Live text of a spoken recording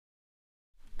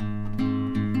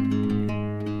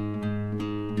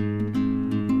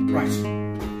Right.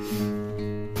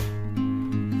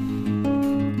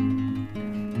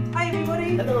 Hi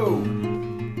everybody.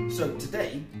 Hello. So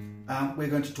today we're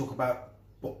going to talk about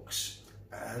books.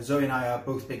 Zoe and I are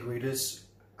both big readers.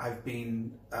 I've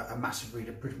been a massive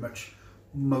reader pretty much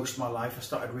most of my life. I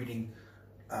started reading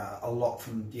a lot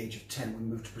from the age of 10 when we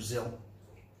moved to Brazil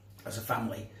as a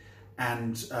family,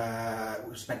 and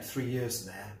we spent 3 years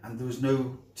there, and there was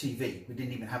no TV. We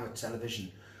didn't even have a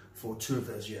television for 2 of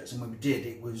those years, and when we did,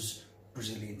 it was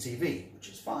Brazilian TV, which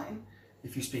is fine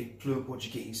if you speak fluent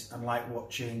Portuguese and like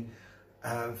watching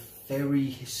very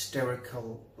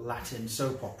hysterical Latin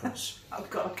soap operas. Oh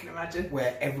God, I can imagine.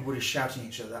 Where everybody's shouting at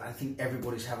each other. I think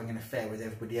everybody's having an affair with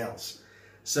everybody else.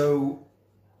 So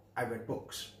I read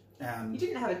books. You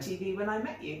didn't have a TV when I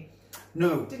met you.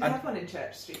 No. Didn't have one in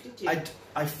Church Street, did you?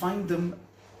 I find them...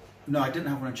 No, I didn't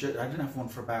have one in Church. I didn't have one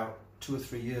for about 2 or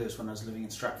 3 years when I was living in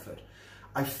Stratford.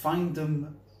 I find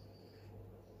them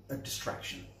a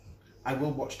distraction. I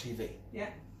will watch TV. Yeah.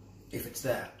 If it's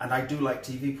there. And I do like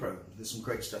TV programs. There's some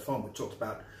great stuff on. We talked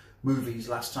about movies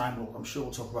last time. I'm sure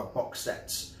we'll talk about box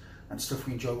sets and stuff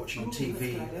we enjoy watching on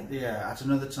TV. Yeah, at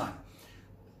another time.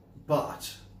 But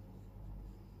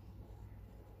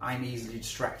I'm easily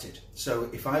distracted. So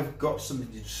if I've got something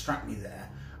to distract me there,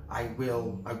 I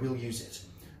will use it.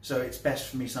 So it's best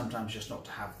for me sometimes just not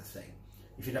to have the thing.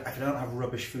 If I don't have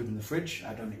rubbish food in the fridge,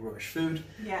 I don't eat rubbish food.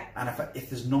 Yeah. And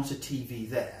if there's not a TV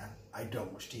there, I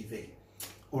don't watch TV.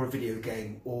 Or a video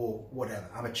game, or whatever.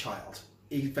 I'm a child,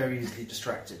 very easily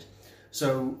distracted.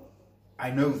 So I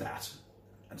know that,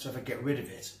 and so if I get rid of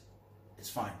it, it's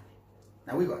fine.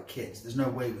 Now we've got kids, there's no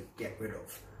way we could get rid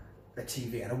of a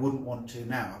TV, and I wouldn't want to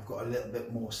now. I've got a little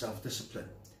bit more self-discipline.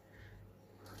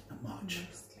 Not much,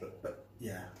 but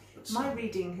yeah. My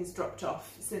reading has dropped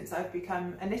off since I've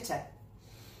become a knitter.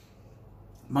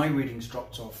 My reading's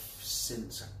dropped off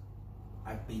since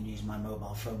I've been using my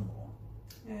mobile phone more.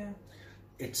 Yeah.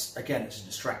 It's a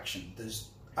distraction.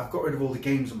 I've got rid of all the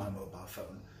games on my mobile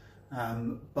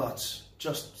phone, but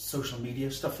just social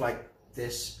media, stuff like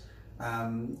this,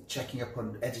 checking up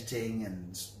on editing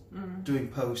and doing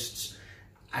posts,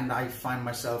 and I find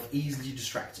myself easily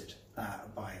distracted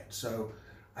by it. So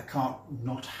I can't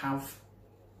not have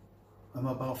a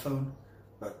mobile phone,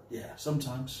 but yeah,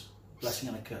 sometimes blessing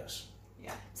and a curse.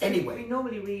 Yeah. So anyway, we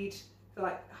normally read for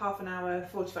like half an hour,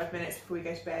 45 minutes before we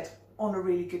go to bed. On a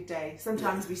really good day.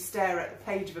 Sometimes we stare at the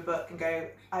page of a book and go,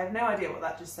 I have no idea what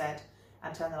that just said,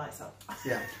 and turn the lights off.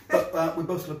 Yeah, but we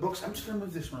both love books. I'm just going to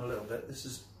move this one a little bit. This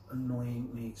is annoying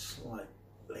me slightly.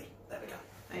 There we go.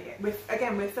 Okay.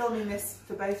 We're filming this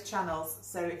for both channels,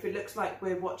 so if it looks like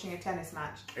we're watching a tennis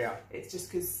match, it's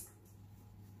just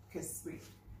because we've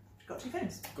got 2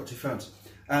 phones. Got 2 phones.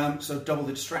 So double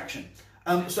the distraction.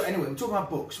 So anyway, we're talking about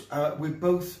books. We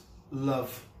both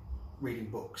love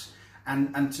reading books.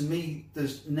 And to me,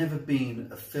 there's never been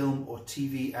a film or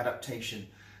TV adaptation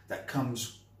that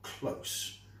comes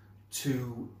close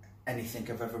to anything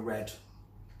I've ever read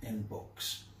in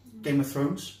books. Game of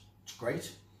Thrones, it's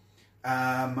great.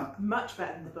 Much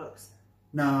better than the books.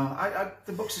 No,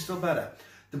 the books are still better.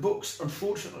 The books,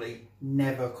 unfortunately,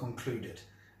 never concluded.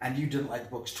 And you didn't like the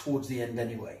books towards the end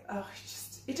anyway. Oh,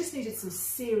 it just needed some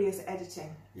serious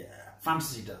editing. Yeah,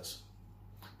 fantasy does.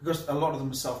 Because a lot of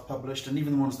them are self-published, and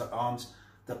even the ones that aren't,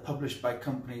 they're published by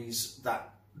companies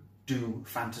that do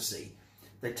fantasy.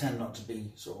 They tend not to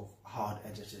be sort of hard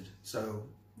edited. So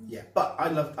yeah, but I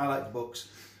like the books.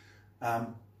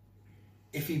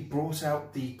 If he brought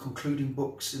out the concluding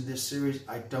books in this series,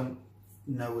 I don't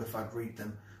know if I'd read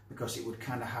them, because it would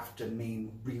kind of have to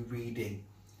mean rereading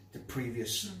the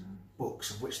previous books,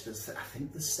 of which there's, I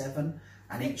think there's 7.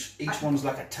 And each one's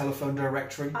like a telephone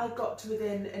directory. I got to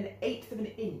within 1/8 of an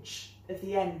inch of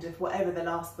the end of whatever the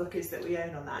last book is that we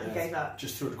own on that, and gave up.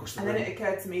 Just threw it across the room. And then it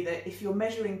occurred to me that if you're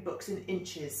measuring books in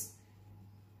inches,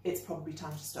 it's probably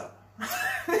time to stop.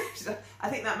 I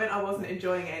think that meant I wasn't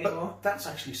enjoying it anymore. But that's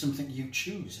actually something you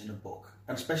choose in a book,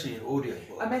 and especially in an audio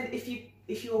book. I meant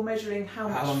if you're measuring how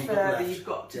much further you've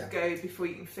got to go before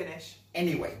you can finish.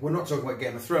 Anyway, we're not talking about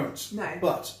Game of Thrones. No.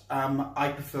 But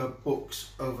I prefer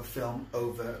books over film,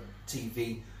 over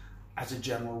TV, as a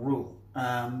general rule.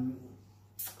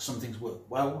 Some things work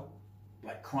well,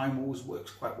 like Crime Wars works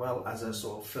quite well as a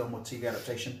sort of film or TV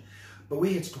adaptation. But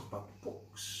we're here to talk about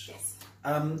books. Yes.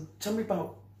 Tell me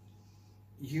about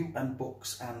you and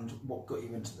books and what got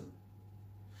you into them.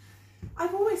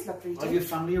 I've always loved reading. Are your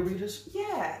family readers?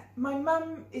 Yeah, my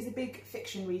mum is a big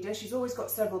fiction reader. She's always got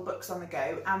several books on the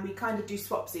go, and we kind of do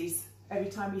swapsies.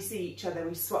 Every time we see each other,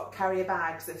 we swap carrier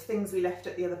bags of things we left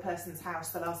at the other person's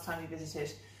house the last time we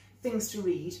visited, things to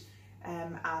read,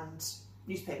 and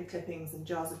newspaper clippings and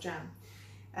jars of jam.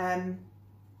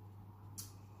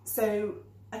 So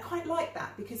I quite like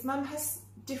that because Mum has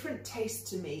different taste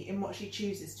to me in what she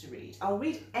chooses to read. I'll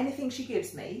read anything she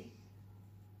gives me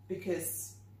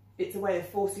because it's a way of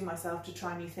forcing myself to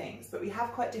try new things, but we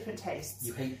have quite different tastes.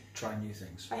 You hate trying new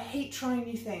things. I hate trying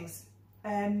new things.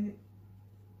 When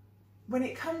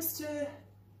it comes to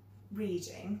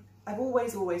reading, I've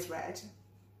always read,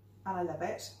 and I love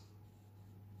it.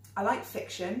 I like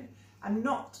fiction.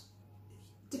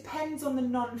 Depends on the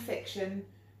non-fiction,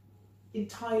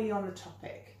 entirely on the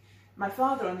topic. My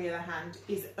father, on the other hand,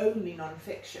 is only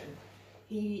non-fiction.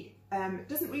 He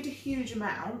doesn't read a huge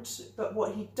amount, but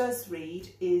what he does read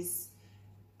is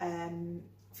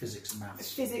physics and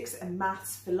maths. Physics and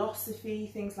maths,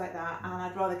 philosophy, things like that, and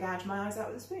I'd rather gouge my eyes out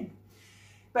with a spoon.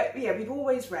 But yeah, we've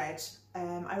always read.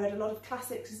 I read a lot of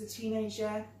classics as a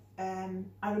teenager. I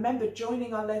remember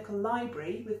joining our local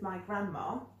library with my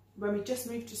grandma when we just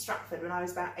moved to Stratford when I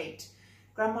was about 8.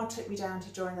 Grandma took me down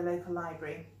to join the local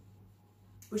library,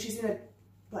 which is in a,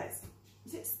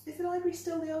 is the library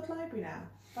still the old library now?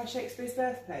 By Shakespeare's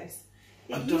birthplace?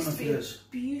 It used to be a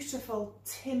beautiful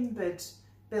timbered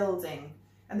building,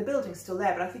 and the building's still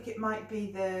there, but I think it might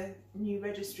be the new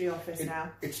registry office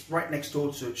now. It's right next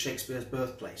door to Shakespeare's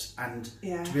birthplace, and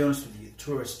to be honest with you,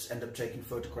 tourists end up taking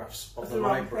photographs of the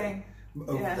library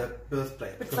over the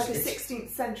birthplace. But it's like a 16th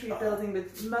century building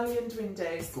with mullioned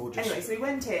windows. Gorgeous. Anyway, so we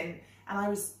went in, and I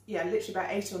was, literally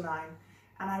about 8 or 9,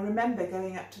 and I remember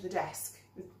going up to the desk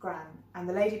with Gran, and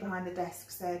the lady behind the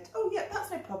desk said, "Oh yeah,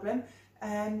 that's no problem.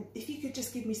 If you could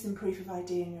just give me some proof of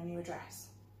ID and your new address."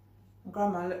 And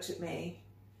Grandma looked at me,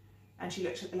 and she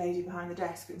looked at the lady behind the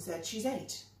desk and said, "She's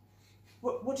 8.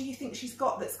 What do you think she's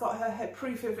got that's got her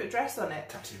proof of address on it?"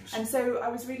 Tattoos. And so I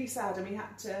was really sad, and we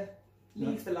had to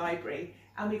leave the library,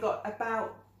 and we got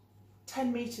about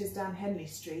 10 metres down Henley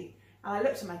Street, and I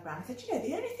looked at my Gran and I said,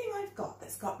 "The only thing I've got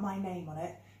that's got my name on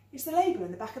it is the label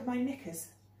in the back of my knickers."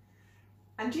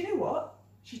 And do you know what?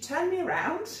 She turned me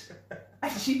around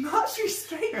and she marched me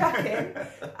straight back in,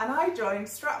 and I joined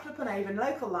Stratford-upon-Avon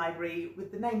local library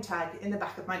with the name tag in the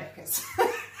back of my knickers.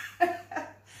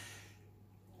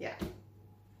 Yeah.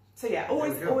 So yeah,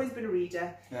 always been a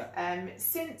reader. Yeah.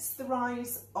 Since the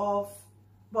rise of,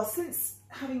 since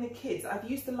having the kids, I've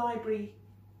used the library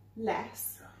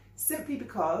less, simply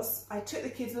because I took the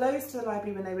kids loads to the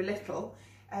library when they were little.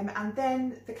 And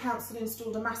then the council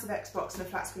installed a massive Xbox and a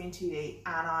flat screen TV,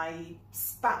 and I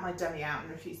spat my dummy out and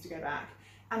refused to go back.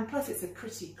 And plus it's a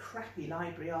pretty crappy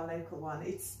library, our local one.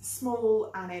 It's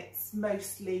small and it's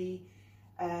mostly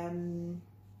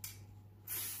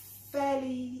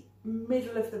fairly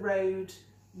middle of the road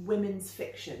women's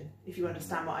fiction, if you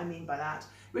understand what I mean by that,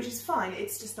 which is fine,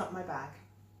 it's just not my bag.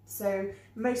 So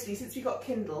mostly, since we got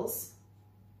Kindles,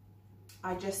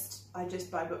 I just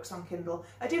buy books on Kindle.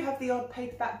 I do have the odd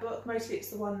paperback book, mostly it's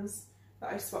the ones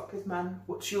that I swap with Mum.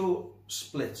 What's your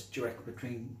split, do you reckon,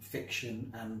 between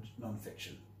fiction and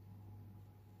non-fiction?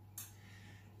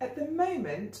 At the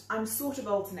moment, I'm sort of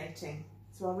alternating.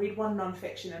 So I'll read one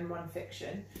non-fiction and one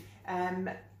fiction.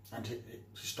 And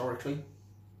historically?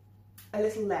 A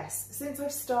little less. Since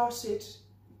I've started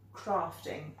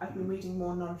crafting, I've been reading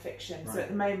more non-fiction. Right. So at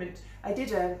the moment, I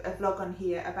did a vlog on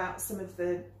here about some of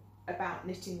the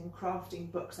knitting and crafting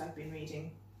books I've been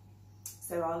reading,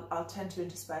 so I'll tend to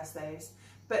intersperse those,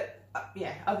 but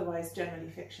otherwise generally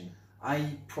fiction.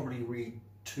 I probably read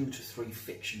 2 to 3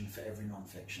 fiction for every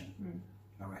non-fiction,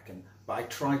 I reckon, but I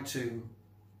try to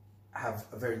have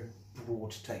a very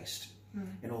broad taste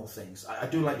in all things. I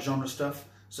do like genre stuff,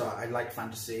 so I like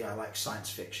fantasy, I like science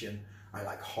fiction, I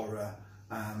like horror,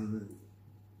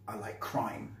 I like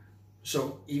crime.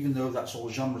 So even though that's all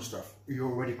genre stuff, you're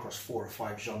already across 4 or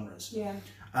 5 genres. Yeah.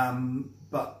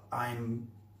 But I'm,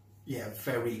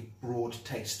 very broad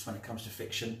taste when it comes to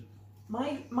fiction.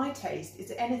 My taste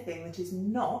is anything that is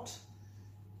not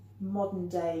modern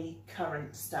day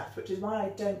current stuff, which is why I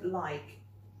don't like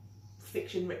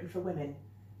fiction written for women,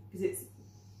 because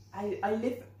I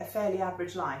live a fairly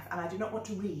average life, and I do not want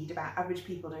to read about average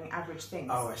people doing average things.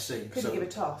 Oh, I see. Couldn't give a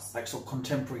toss. Like sort of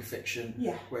contemporary fiction,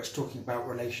 where it's talking about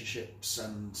relationships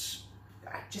and...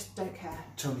 I just don't care.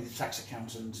 Tony the tax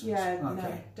accountant.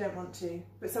 No, don't want to.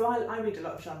 But so I read a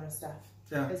lot of genre stuff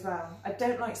as well. I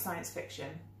don't like science fiction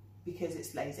because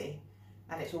it's lazy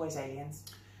and it's always aliens.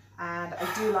 And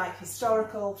I do like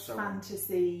historical,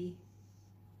 fantasy.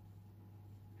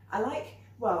 I like...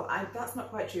 that's not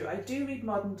quite true. I do read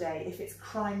modern day if it's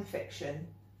crime fiction.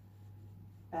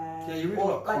 You read a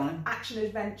lot of crime. Action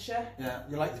adventure. Yeah,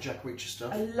 you like the Jack Reacher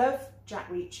stuff. I love Jack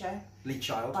Reacher. Lee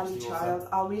Child. By Lee Child.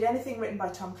 I'll read anything written by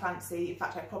Tom Clancy. In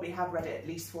fact, I probably have read it at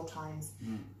least 4 times.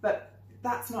 But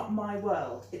that's not my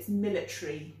world. It's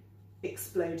military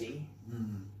exploding.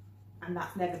 And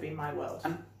that's never been my world.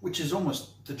 And which is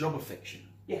almost the job of fiction.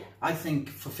 Yeah. I think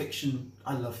for fiction,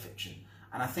 I love fiction.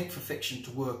 And I think for fiction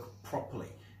to work properly,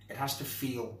 it has to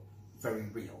feel very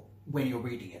real when you're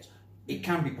reading it. It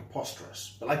can be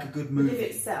preposterous, but like a good movie, but in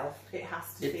itself, it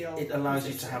has to feel. It allows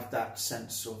you to have that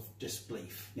sense of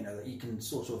disbelief. You know, that you can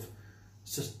sort of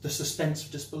the suspense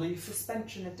of disbelief.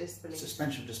 Suspension of disbelief.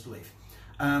 Suspension of disbelief,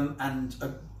 and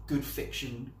a good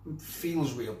fiction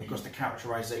feels real because the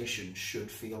characterization should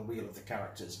feel real of the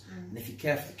characters. And if you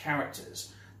care for the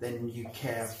characters, then you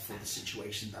care for the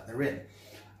situation that they're in.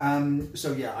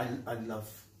 So yeah, I love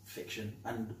fiction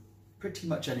and pretty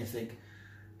much anything.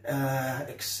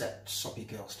 Except soppy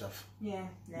girl stuff. Yeah,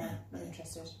 not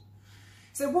interested.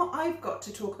 So what I've got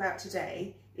to talk about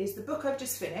today is the book I've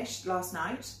just finished last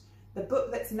night, the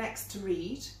book that's next to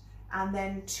read, and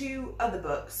then 2 other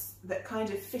books that kind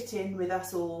of fit in with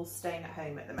us all staying at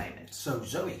home at the moment. So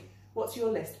Zoe, what's your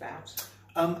list about?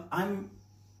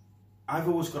 I've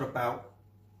always got about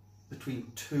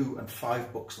between 2 and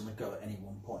 5 books on the go at any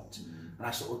one point, and I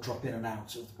sort of drop in and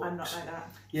out of the books. I'm not like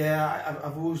that. Yeah,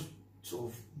 I've always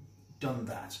sort of done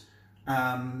that.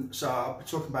 So I'll be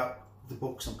talking about the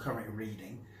books I'm currently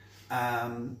reading,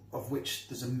 of which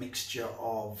there's a mixture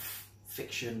of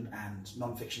fiction and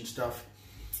non-fiction stuff.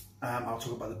 I'll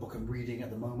talk about the book I'm reading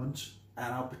at the moment,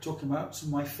 and I'll be talking about some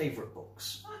of my favourite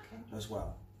books as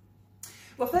well.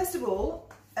 Well, first of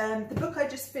all, the book I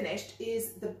just finished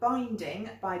is The Binding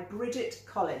by Bridget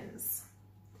Collins.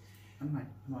 And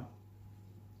mine.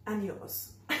 And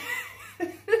yours.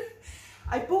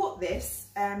 I bought this,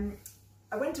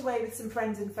 I went away with some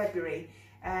friends in February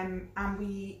and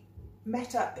we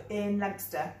met up in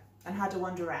Leominster and had a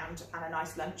wander around and a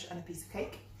nice lunch and a piece of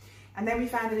cake. And then we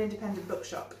found an independent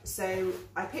bookshop. So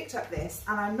I picked up this,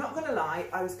 and I'm not going to lie,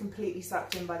 I was completely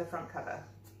sucked in by the front cover.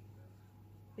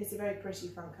 It's a very pretty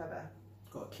front cover.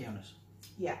 Got a key on it.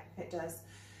 Yeah, it does.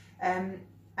 And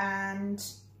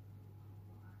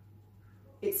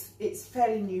it's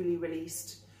fairly newly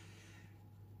released.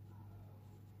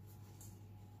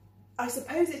 I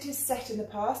suppose it is set in the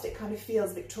past. It kind of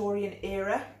feels Victorian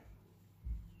era,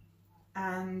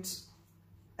 and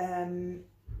I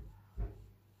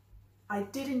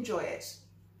did enjoy it.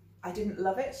 I didn't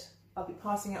love it. I'll be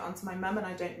passing it on to my mum, and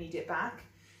I don't need it back.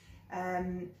 I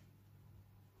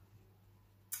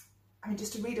mean,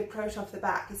 just to read a quote off the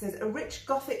back, it says, "A rich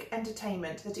Gothic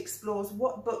entertainment that explores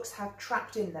what books have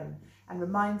trapped in them and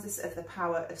reminds us of the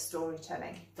power of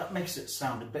storytelling." That makes it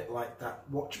sound a bit like that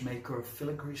Watchmaker of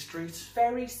Filigree Street.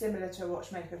 Very similar to a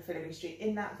Watchmaker of Filigree Street,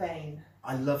 in that vein.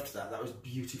 I loved that. That was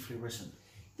beautifully written.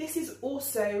 This is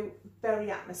also very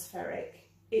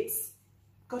atmospheric. It's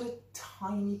got a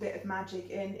tiny bit of magic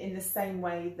in the same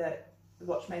way that the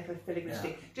Watchmaker of Filigree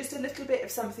Street. Just a little bit of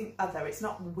something other. It's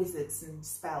not wizards and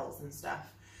spells and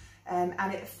stuff.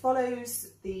 And it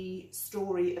follows the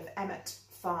story of Emmett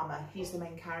Farmer. He's the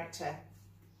main character.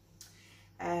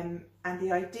 And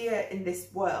the idea in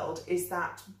this world is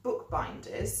that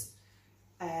bookbinders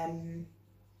can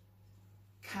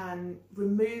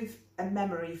remove a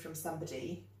memory from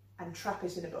somebody and trap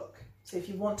it in a book. So if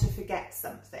you want to forget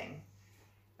something,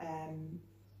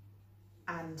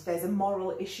 and there's a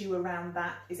moral issue around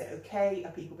that, is it okay?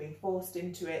 Are people being forced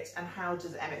into it? And how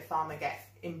does Emmett Farmer get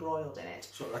embroiled in it?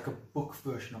 Sort of like a book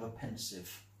version of a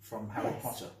pensive from Harry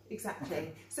Potter. Exactly.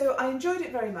 Okay. So I enjoyed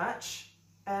it very much.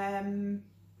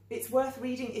 It's worth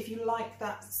reading if you like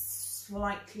that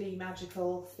slightly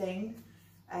magical thing.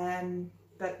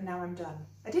 But now I'm done.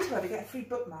 I did, however, get a free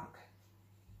bookmark.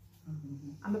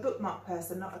 I'm a bookmark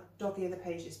person, not a doggy of the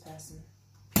pages person.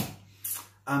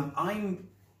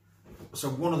 So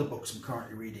one of the books I'm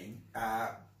currently reading,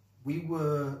 we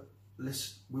were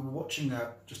watching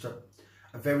just a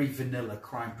very vanilla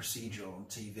crime procedural on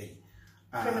TV.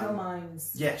 Criminal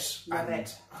Minds. Yes. Love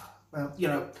it. Well, you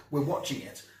know, we're watching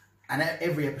it, and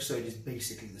every episode is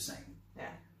basically the same.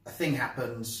 Yeah. A thing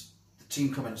happens, the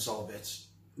team come and solve it,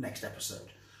 next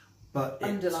episode. But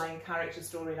underlying character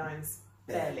storylines,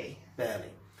 barely.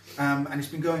 And it's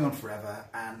been going on forever,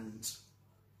 and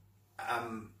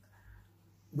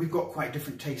we've got quite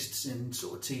different tastes in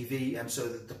sort of TV, and so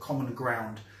the common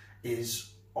ground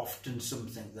is often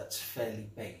something that's fairly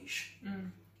beige,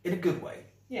 in a good way.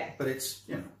 Yeah. But it's,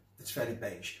 you know, it's fairly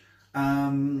beige,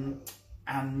 and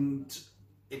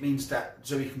it means that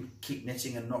Zoe can keep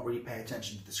knitting and not really pay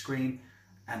attention to the screen,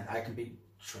 and I can be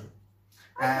true.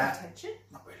 I pay attention.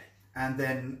 Not really. And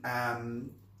then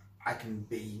I can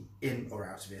be in or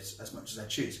out of it as much as I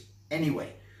choose.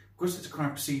 Anyway, because it's a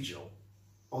crime procedural,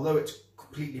 although it's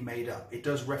completely made up, it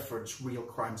does reference real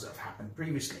crimes that have happened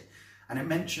previously. and it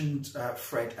mentioned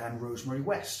Fred and Rosemary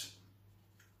West,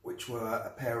 which were a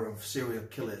pair of serial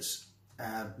killers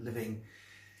living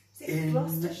in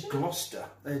Gloucester,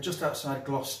 just outside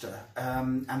Gloucester,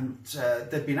 and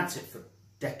they'd been at it for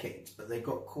decades, but they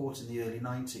got caught in the early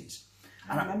 90s.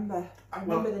 I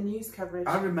remember the news coverage.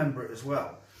 I remember it as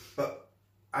well, but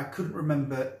I couldn't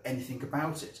remember anything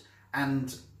about it.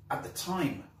 And at the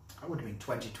time, I would have been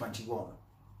 2021.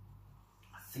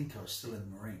 I think I was still in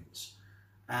the Marines.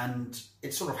 And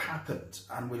it sort of happened,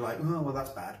 and we're like, oh, well, that's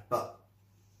bad, but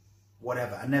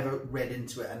whatever. I never read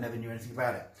into it, I never knew anything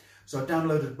about it. So I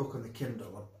downloaded a book on the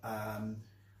Kindle,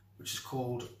 which is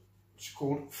called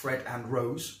Fred and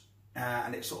Rose,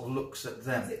 and it sort of looks at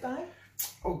them. Who's it by?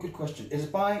 Oh, good question. It's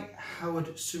by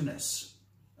Howard Souness.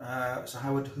 So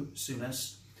Howard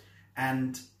Souness,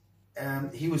 and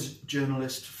he was a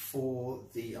journalist for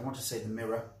the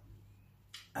Mirror,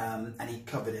 and he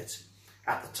covered it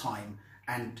at the time.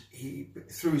 And he,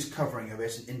 through his covering of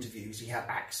it and interviews, he had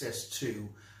access to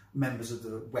members of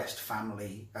the West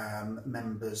family,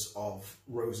 members of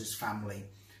Rose's family,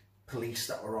 police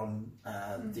that were on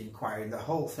the inquiry, the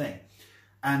whole thing.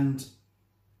 And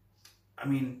I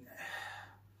mean,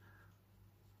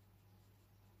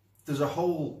 there's a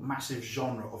whole massive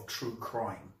genre of true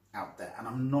crime out there, and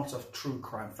I'm not a true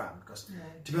crime fan because,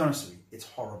 to be honest with you, it's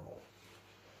horrible.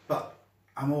 But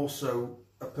I'm also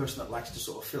a person that likes to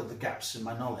sort of fill the gaps in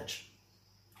my knowledge.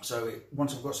 So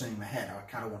once I've got something in my head, I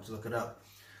kind of want to look it up.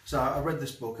 So I read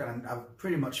this book, and I've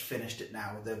pretty much finished it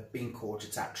now. They've been caught,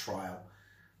 it's at trial.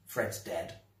 Fred's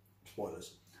dead.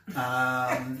 Spoilers.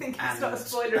 I think it's not a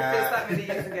spoiler if it's that many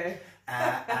years ago.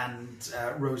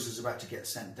 And Rose is about to get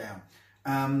sent down.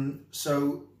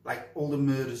 So, like, all the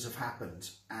murders have happened,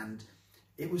 and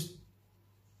it was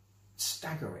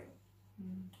staggering.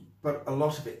 But a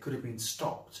lot of it could have been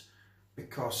stopped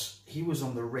because he was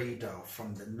on the radar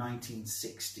from the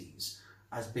 1960s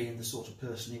as being the sort of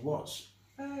person he was.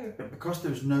 Oh. But because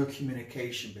there was no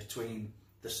communication between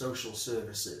the social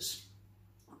services,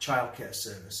 childcare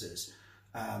services,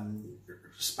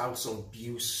 spousal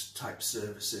abuse type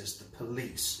services, the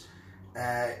police,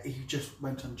 he just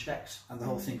went unchecked, and the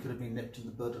whole thing could have been nipped in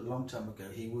the bud a long time ago.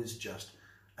 He was just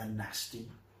a nasty,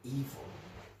 evil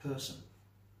person.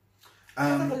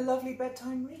 Sounds like a lovely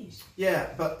bedtime read.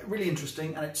 Yeah, but really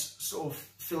interesting, and it's sort of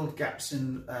filled gaps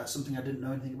in something I didn't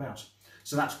know anything about.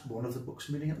 So that's one of the books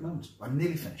I'm reading at the moment. I'm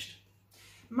nearly finished.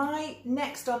 My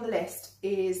next on the list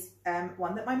is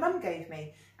one that my mum gave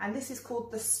me, and this is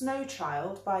called The Snow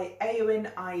Child by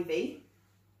Eowyn Ivy.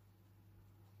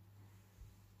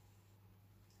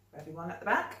 Everyone at the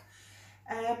back.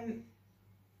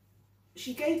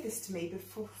 She gave this to me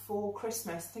before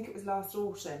Christmas. I think it was last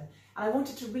autumn, and I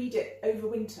wanted to read it over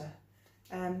winter,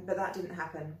 but that didn't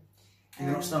happen. You've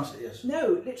not started it yet?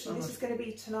 No, literally, this is going to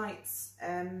be tonight's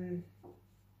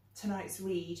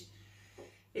read.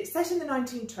 It's set in the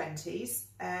 1920s,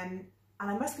 and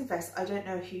I must confess I don't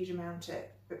know a huge amount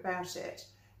about it.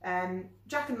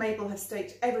 Jack and Mabel have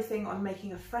staked everything on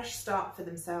making a fresh start for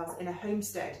themselves in a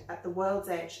homestead at the world's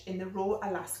edge in the raw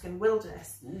Alaskan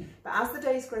wilderness. But as the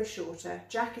days grow shorter,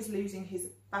 Jack is losing his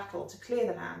battle to clear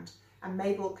the land, and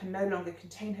Mabel can no longer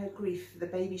contain her grief for the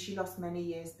baby she lost many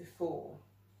years before.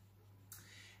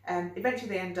 Eventually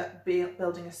they end up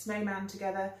building a snowman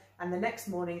together, and the next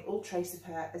morning all trace of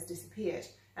her has disappeared,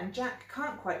 and Jack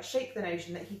can't quite shake the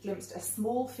notion that he glimpsed a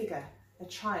small figure, a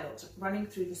child, running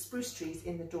through the spruce trees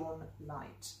in the dawn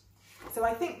light. So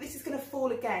I think this is going to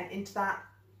fall again into that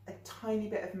a tiny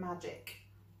bit of magic,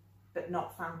 but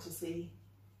not fantasy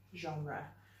genre.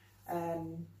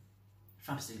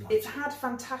 Fantasy light. It's had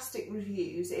fantastic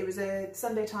reviews. It was a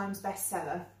Sunday Times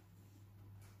bestseller.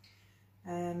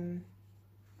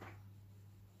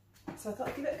 So I thought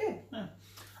I'd give it a go.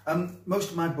 Yeah. Most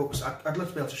of my books, I'd love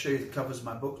to be able to show you the covers of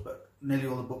my books, but nearly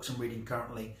all the books I'm reading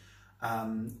currently are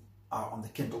on the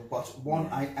Kindle. But one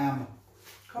I am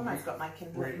Conrad's got my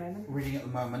Kindle at the moment. Reading at the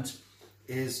moment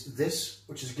is this,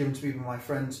 which is given to me by my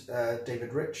friend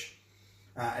David Rich.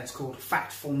 It's called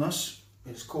Factfulness.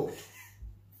 It's called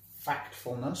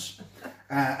Factfulness,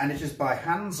 and it is by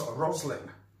Hans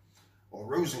Rosling,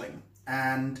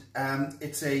 and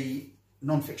it's a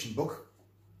non-fiction book.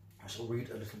 I shall read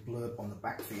a little blurb on the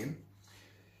back for you.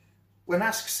 When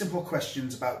asked simple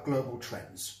questions about global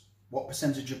trends, what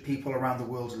percentage of people around the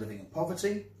world are living in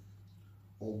poverty,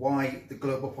 or why the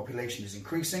global population is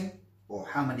increasing, or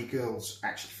how many girls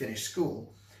actually finish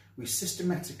school, we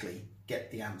systematically get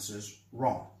the answers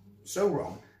wrong. So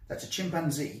wrong that a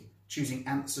chimpanzee choosing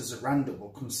answers at random will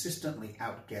consistently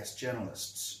outguess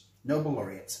journalists, Nobel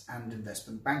laureates and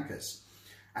investment bankers.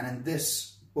 And in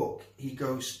this book, he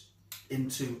goes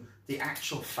into the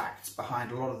actual facts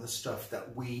behind a lot of the stuff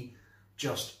that we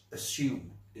just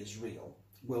assume is real.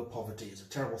 World poverty is a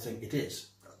terrible thing. It is.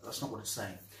 That's not what it's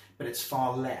saying. But it's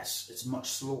far less. It's a much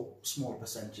smaller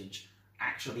percentage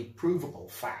actually provable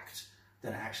fact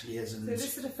than it actually is. So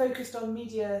this sort of focused on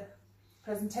media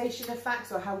presentation of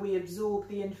facts, or how we absorb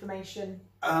the information?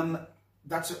 I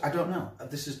don't know.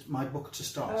 This is my book to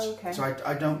start. Oh, okay. So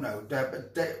I don't know.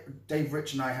 Dave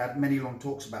Rich and I had many long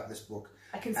talks about this book.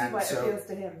 I can see why it appeals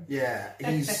to him. Yeah,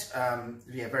 he's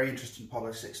very interested in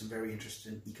politics and very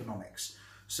interested in economics.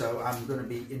 So I'm going to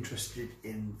be interested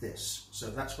in this. So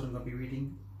that's what I'm going to be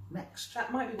reading next.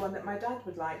 That might be one that my dad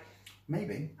would like.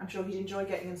 Maybe. I'm sure he'd enjoy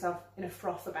getting himself in a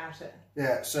froth about it.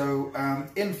 Yeah, so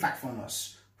in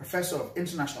Factfulness, Professor of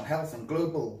International Health and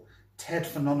Global TED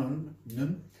Phenomenon,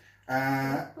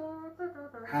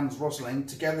 Hans Rosling,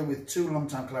 together with two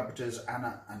longtime collaborators,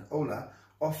 Anna and Ola,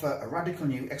 offer a radical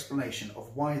new explanation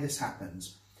of why this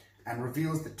happens and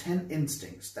reveals the 10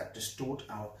 instincts that distort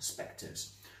our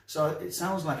perspectives. So it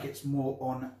sounds like it's more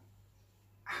on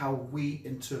how we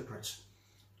interpret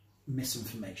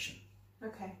misinformation.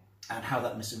 Okay. And how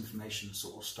that misinformation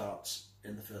sort of starts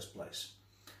in the first place.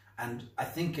 And I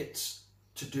think it's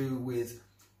to do with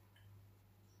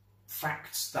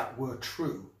facts that were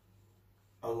true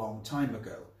a long time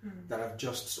ago that have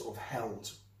just sort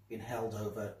of been held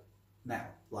over now,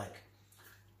 like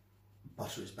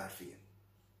butter is bad for you,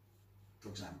 for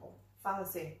example.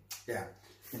 Fallacy. Yeah,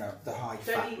 you know, the high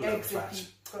Don't fat, eat low eggs fat. if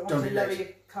you Don't want eat to lower eggs. your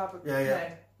carb. Yeah.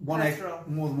 No. One egg, Cholesterol.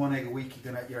 more than one egg a week,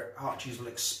 your heart cheese will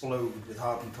explode with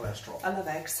hardened cholesterol. I love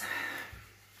eggs.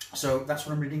 So that's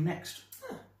what I'm reading next.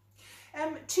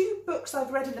 Two books I've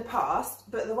read in the past,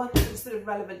 but the ones that are sort of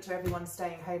relevant to everyone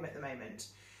staying home at the moment.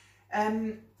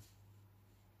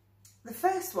 The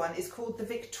first one is called The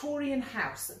Victorian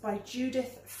House by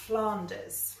Judith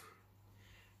Flanders.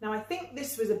 Now, I think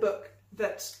this was a book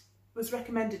that was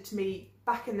recommended to me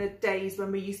back in the days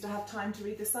when we used to have time to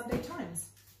read the Sunday Times.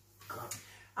 God.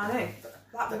 I know,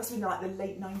 that must have been like the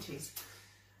late 90s.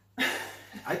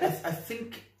 I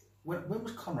think, when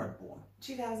was Conrad born?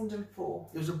 2004.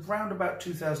 It was around about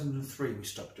 2003 we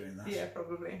stopped doing that. Yeah,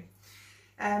 probably.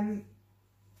 And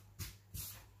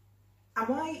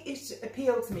why it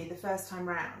appealed to me the first time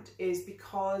round is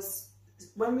because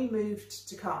when we moved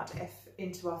to Cardiff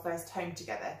into our first home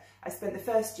together, I spent the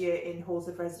first year in halls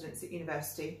of residence at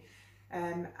university,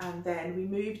 and then we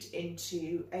moved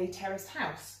into a terraced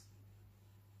house.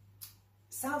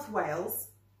 South Wales,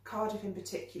 Cardiff in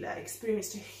particular,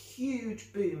 experienced a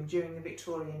huge boom during the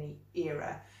Victorian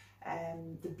era.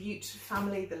 The Bute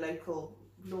family, the local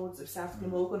lords of South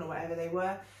Glamorgan or whatever they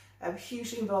were,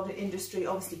 hugely involved in industry,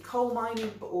 obviously coal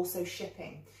mining, but also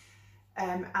shipping.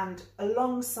 And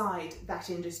alongside that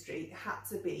industry had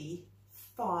to be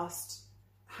fast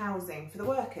housing for the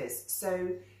workers. So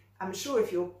I'm sure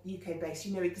if you're UK based,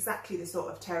 you know exactly the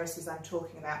sort of terraces I'm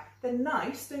talking about. They're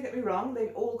nice, don't get me wrong,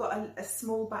 they've all got a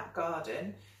small back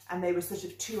garden, and they were sort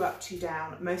of 2 up, 2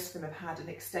 down. Most of them have had an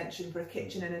extension for a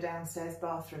kitchen and a downstairs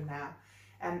bathroom now.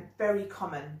 Very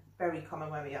common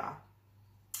where we are.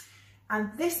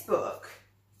 And this book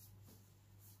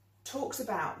talks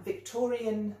about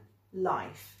Victorian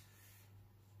life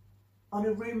on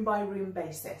a room by room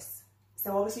basis.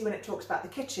 So obviously when it talks about the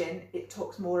kitchen, it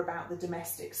talks more about the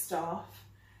domestic staff.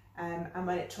 And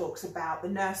when it talks about the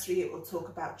nursery, it will talk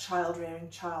about child rearing,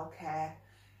 childcare.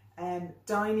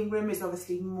 Dining room is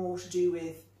obviously more to do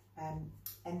with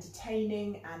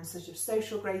entertaining and sort of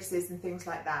social graces and things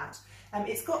like that.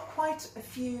 It's got quite a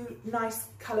few nice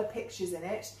colour pictures in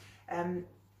it,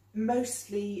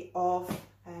 mostly of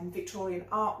Victorian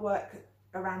artwork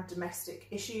around domestic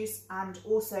issues, and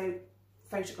also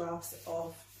photographs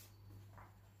of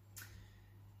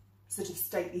sort of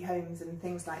stately homes and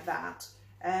things like that.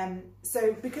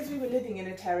 So because we were living in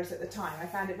a terrace at the time, I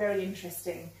found it very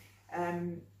interesting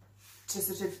to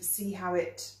sort of see how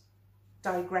it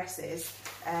digresses.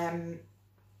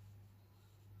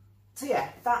 So yeah,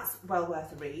 that's well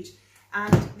worth a read.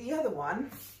 And the other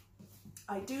one,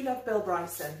 I do love Bill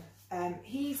Bryson.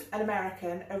 He's an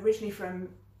American, originally from,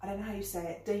 I don't know how you say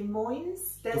it, Des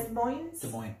Moines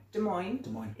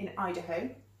in Idaho.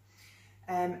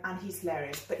 And he's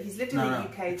hilarious, but he's lived in the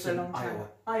UK for a long time.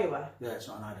 Iowa. Yeah, it's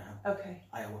not in Idaho. Okay.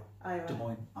 Iowa. Des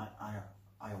Moines,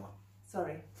 Iowa.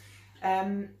 Sorry.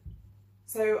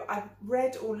 So I've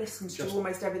read or listened to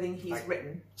almost everything he's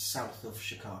written. South of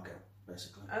Chicago,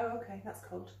 basically. Oh, okay, that's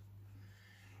cold.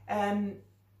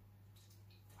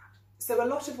 So a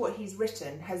lot of what he's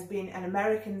written has been an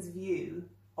American's view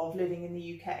of living in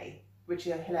the UK, which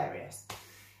are hilarious.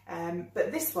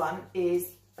 But this one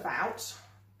is about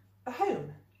a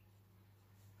home.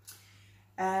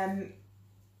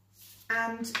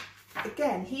 And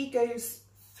again, he goes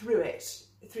through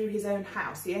his own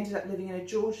house. He ended up living in a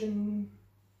Georgian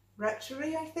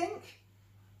rectory, I think.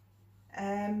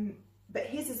 But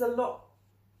his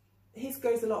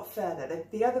goes a lot further.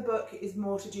 The other book is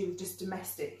more to do with just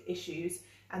domestic issues,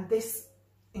 and this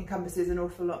encompasses an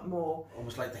awful lot more.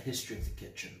 Almost like the history of the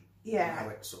kitchen. Yeah. And how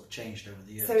it sort of changed over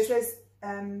the years. So it says,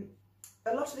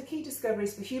 a lot of the key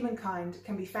discoveries for humankind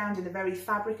can be found in the very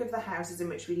fabric of the houses in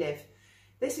which we live.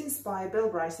 This inspired Bill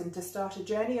Bryson to start a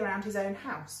journey around his own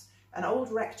house, an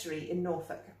old rectory in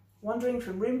Norfolk, wandering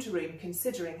from room to room,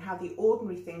 considering how the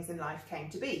ordinary things in life came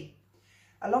to be.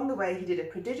 Along the way, he did a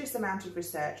prodigious amount of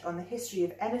research on the history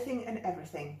of anything and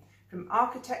everything, from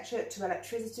architecture to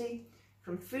electricity,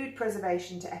 from food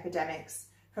preservation to epidemics,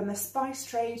 from the spice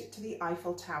trade to the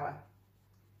Eiffel Tower.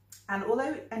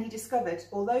 And he discovered,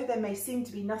 although there may seem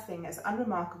to be nothing as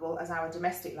unremarkable as our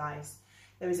domestic lives,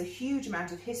 there is a huge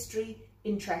amount of history,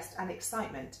 interest and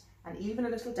excitement, and even a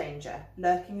little danger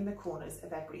lurking in the corners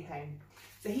of every home.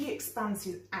 So he expands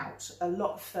his out a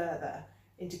lot further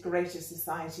into greater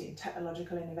society and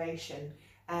technological innovation,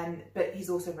 but he's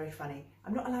also very funny.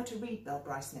 I'm not allowed to read Bill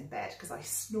Bryson in bed because I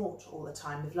snort all the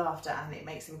time with laughter, and it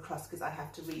makes him cross because I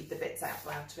have to read the bits out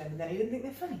loud to him, and then he doesn't think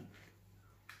they're funny.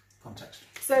 Context.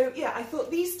 So yeah, I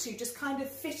thought these two just kind of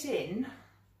fit in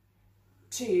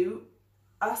to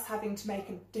us having to make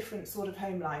a different sort of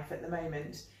home life at the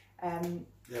moment. Can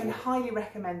highly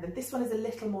recommend them. This one is a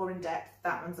little more in depth,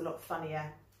 that one's a lot funnier,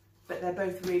 but they're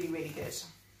both really, really good.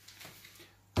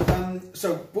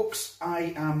 So books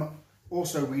I am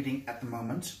also reading at the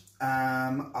moment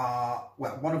are,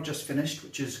 well, one I've just finished,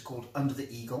 which is called Under the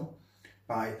Eagle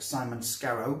by Simon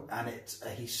Scarrow, and it's a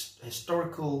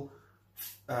historical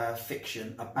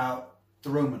fiction about the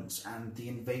Romans and the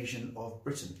invasion of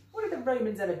Britain. What did the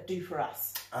Romans ever do for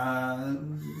us?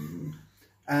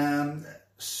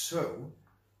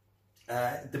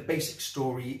 The basic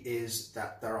story is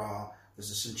that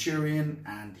there's a centurion,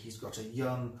 and he's got a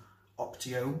young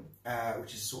Optio,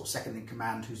 which is sort of second in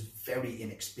command, who's very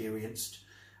inexperienced,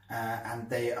 and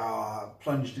they are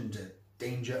plunged into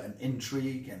danger and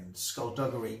intrigue and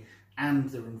skullduggery, and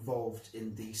they're involved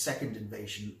in the second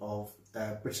invasion of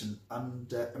Britain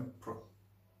under Emperor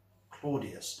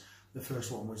Claudius. The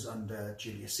first one was under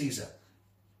Julius Caesar,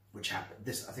 which happened.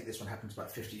 I think this one happens about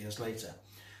 50 years later.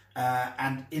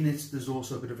 And in it, there's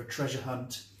also a bit of a treasure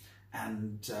hunt,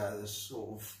 and there's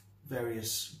sort of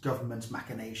various government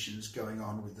machinations going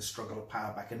on with the struggle of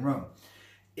power back in Rome.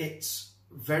 It's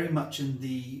very much in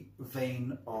the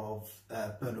vein of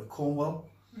Bernard Cornwell.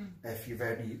 If you've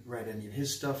read any of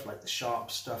his stuff, like the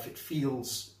Sharp stuff, it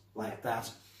feels like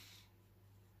that.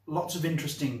 Lots of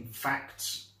interesting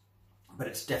facts, but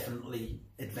it's definitely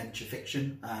adventure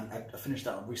fiction, and I finished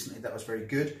that one recently. That was very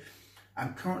good.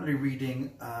 I'm currently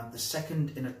reading the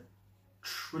second in a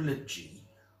trilogy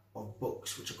of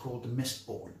books which are called The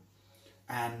Mistborn,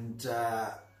 and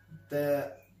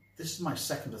this is my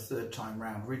second or third time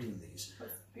round reading these.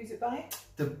 Who's it by?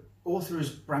 The author is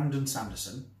Brandon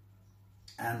Sanderson,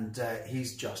 and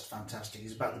he's just fantastic.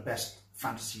 He's about the best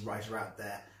fantasy writer out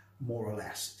there, more or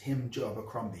less. Him, Joe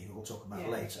Abercrombie, who we'll talk about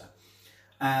later.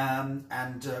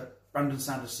 Brandon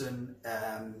Sanderson,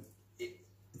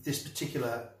 this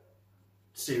particular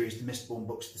series, the Mistborn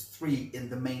books, there's 3 in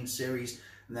the main series,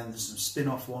 and then there's some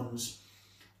spin-off ones.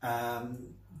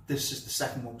 This is the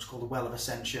second one, which is called The Well of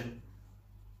Ascension.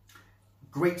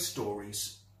 Great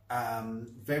stories,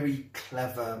 very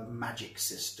clever magic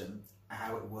system,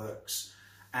 how it works.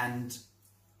 And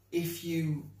if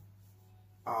you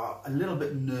are a little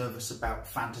bit nervous about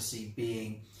fantasy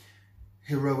being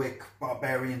heroic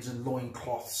barbarians and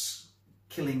loincloths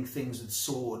killing things with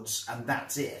swords and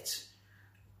that's it,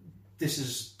 this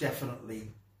is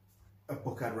definitely a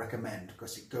book I'd recommend,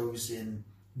 because it goes in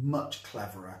much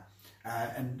cleverer.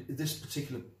 And this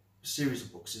particular series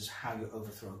of books is how you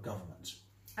overthrow a government.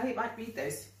 I think I might read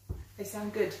those. They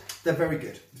sound good. They're very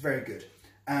good, very good.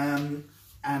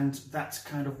 And that's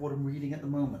kind of what I'm reading at the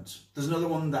moment. There's another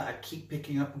one that I keep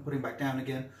picking up and putting back down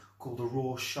again, called the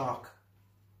Rorschach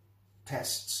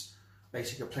Tests.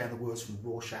 Basically, playing the words from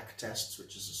Rorschach Tests,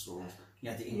 which is a sort of,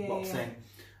 the ink blot thing.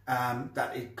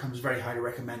 That it comes very highly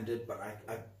recommended, but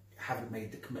I haven't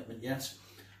made the commitment yet.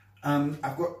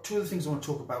 I've got 2 other things I want to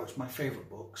talk about, which are my favourite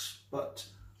books, but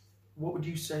what would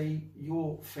you say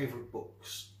your favourite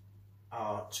books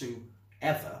are to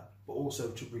ever, but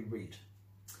also to reread?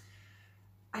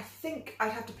 I think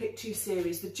I'd have to pick 2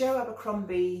 series. The Joe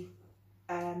Abercrombie,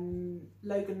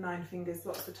 Logan Nine Fingers,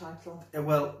 what's the title?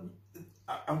 Well,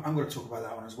 I'm going to talk about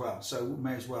that one as well, so we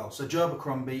may as well. So Joe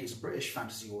Abercrombie is a British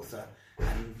fantasy author,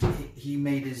 and he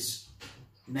made his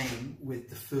name with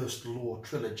the First Law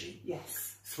trilogy.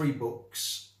 Yes. 3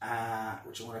 books,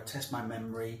 which I want to test my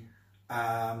memory.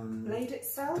 Blade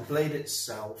Itself? The Blade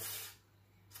Itself,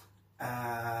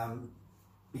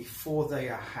 Before They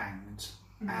Are Hanged,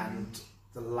 and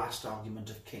The Last Argument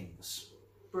of Kings.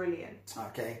 Brilliant.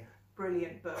 Okay.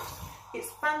 Brilliant book. It's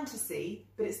fantasy,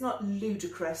 but it's not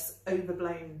ludicrous,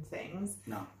 overblown things.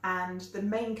 No. And the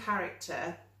main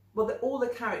character, well, all the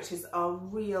characters are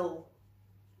real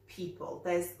people.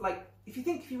 There's like, if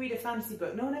you read a fantasy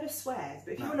book, no one ever swears,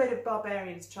 but if you were a load of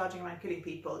barbarians charging around killing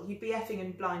people, you'd be effing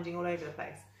and blinding all over the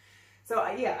place. So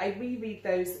I reread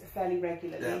those fairly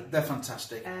regularly. Yeah, they're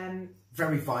fantastic.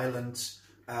 Very violent.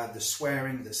 The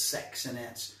swearing, the sex in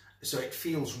it, so it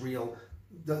feels real.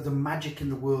 The magic in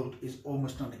the world is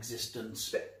almost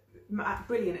non-existent. But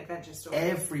brilliant adventure stories.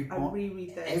 I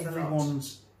reread those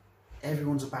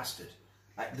everyone's a bastard.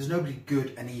 Like, there's nobody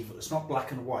good and evil. It's not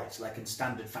black and white like in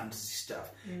standard fantasy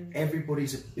stuff.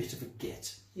 Everybody's a bit of a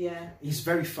git. Yeah. He's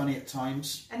very funny at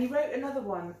times. And he wrote another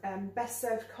one, Best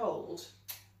Served Cold.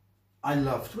 I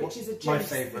loved. Which is my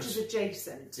favourite. Which is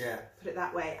adjacent. Yeah. Put it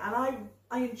that way. And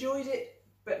I enjoyed it,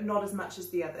 but not as much as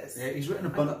the others. Yeah, he's written a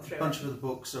bunch of other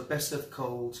books. So Best Served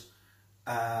Cold,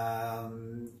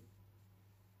 The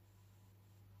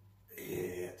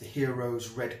Heroes,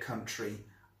 Red Country,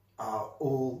 are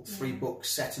all 3 books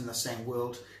set in the same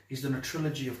world. He's done a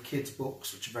trilogy of kids'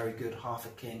 books, which are very good. Half a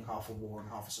king, half a war, and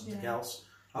half of something else.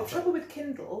 The trouble with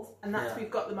Kindle, and that's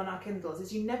we've got them on our Kindles,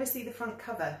 is you never see the front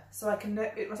cover. So I can know,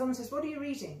 if someone says, "What are you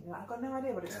reading?" You're like, I've got no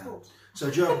idea what it's called. So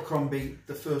Joe Abercrombie,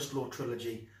 the First Law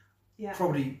trilogy,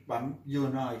 probably you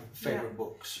and I favourite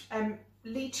books.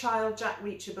 Lee Child, Jack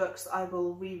Reacher books I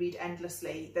will reread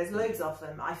endlessly. There's loads of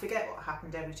them. I forget what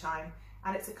happened every time.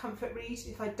 And it's a comfort read.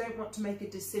 If I don't want to make a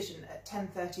decision at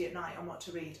 10:30 at night on what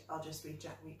to read, I'll just read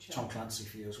Jack Reacher. Tom Clancy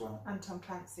for you as well. And Tom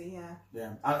Clancy, yeah.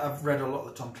 Yeah, I've read a lot of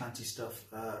the Tom Clancy stuff.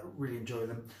 Really enjoy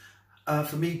them.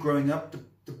 For me, growing up,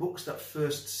 the books that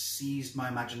first seized my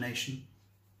imagination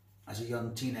as a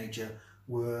young teenager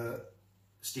were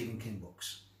Stephen King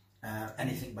books.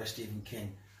 Anything by Stephen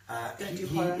King.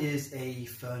 He is a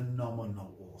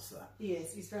phenomenal author. He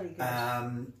is. He's very good.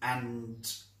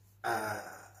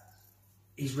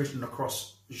 He's written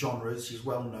across genres. He's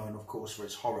well known, of course, for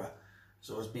his horror,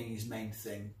 so as being his main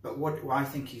thing. But what I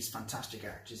think he's fantastic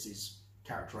at is his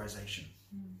characterization.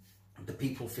 The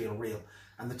people feel real.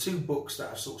 And the 2 books that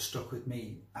have sort of stuck with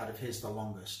me out of his the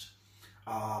longest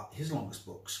are his longest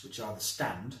books, which are The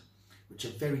Stand, which are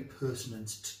very pertinent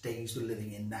to today's we're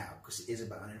living in now, because it is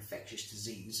about an infectious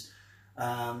disease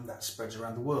that spreads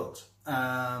around the world.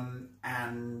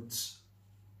 And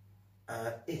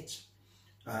It,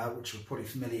 which we're probably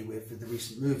familiar with the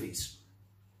recent movies.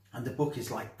 And the book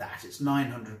is like that. It's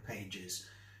 900 pages,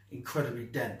 incredibly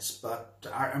dense, but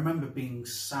I remember being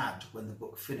sad when the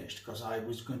book finished because I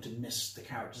was going to miss the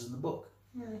characters in the book.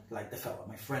 Like, they felt like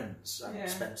my friends. I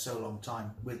spent so long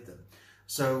time with them.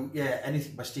 So yeah,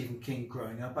 anything by Stephen King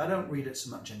growing up. I don't read it so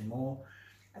much anymore.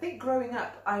 I think growing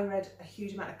up I read a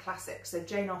huge amount of classics. So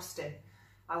Jane Austen.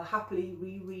 I'll happily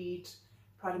reread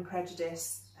Pride and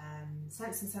Prejudice,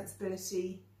 Sense and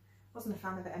Sensibility. Wasn't a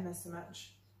fan of Emma so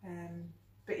much,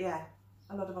 but yeah,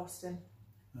 a lot of Austen.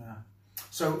 Yeah.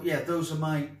 So yeah, those are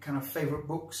my kind of favourite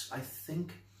books, I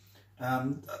think.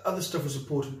 Other stuff was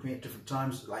important to me at different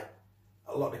times. Like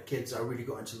a lot of kids, I really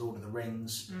got into Lord of the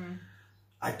Rings.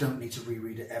 I don't need to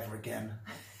reread it ever again.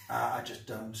 I just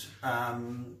don't.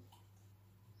 And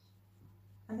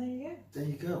there you go. There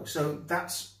you go. So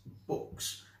that's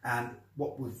books and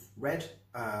what we've read,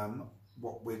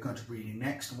 what we're going to be reading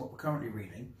next and what we're currently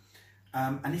reading.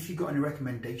 And if you've got any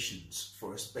recommendations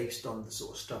for us based on the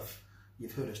sort of stuff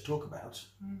you've heard us talk about,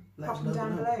 pop them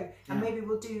down below. And maybe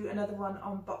we'll do another one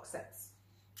on box sets.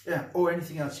 Yeah, or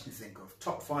anything else you can think of.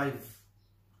 Top 5,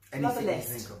 anything you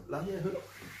think of. Yeah,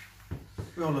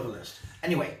 we all love a list.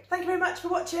 Anyway. Thank you very much for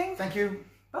watching. Thank you.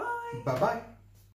 Bye. Bye-bye.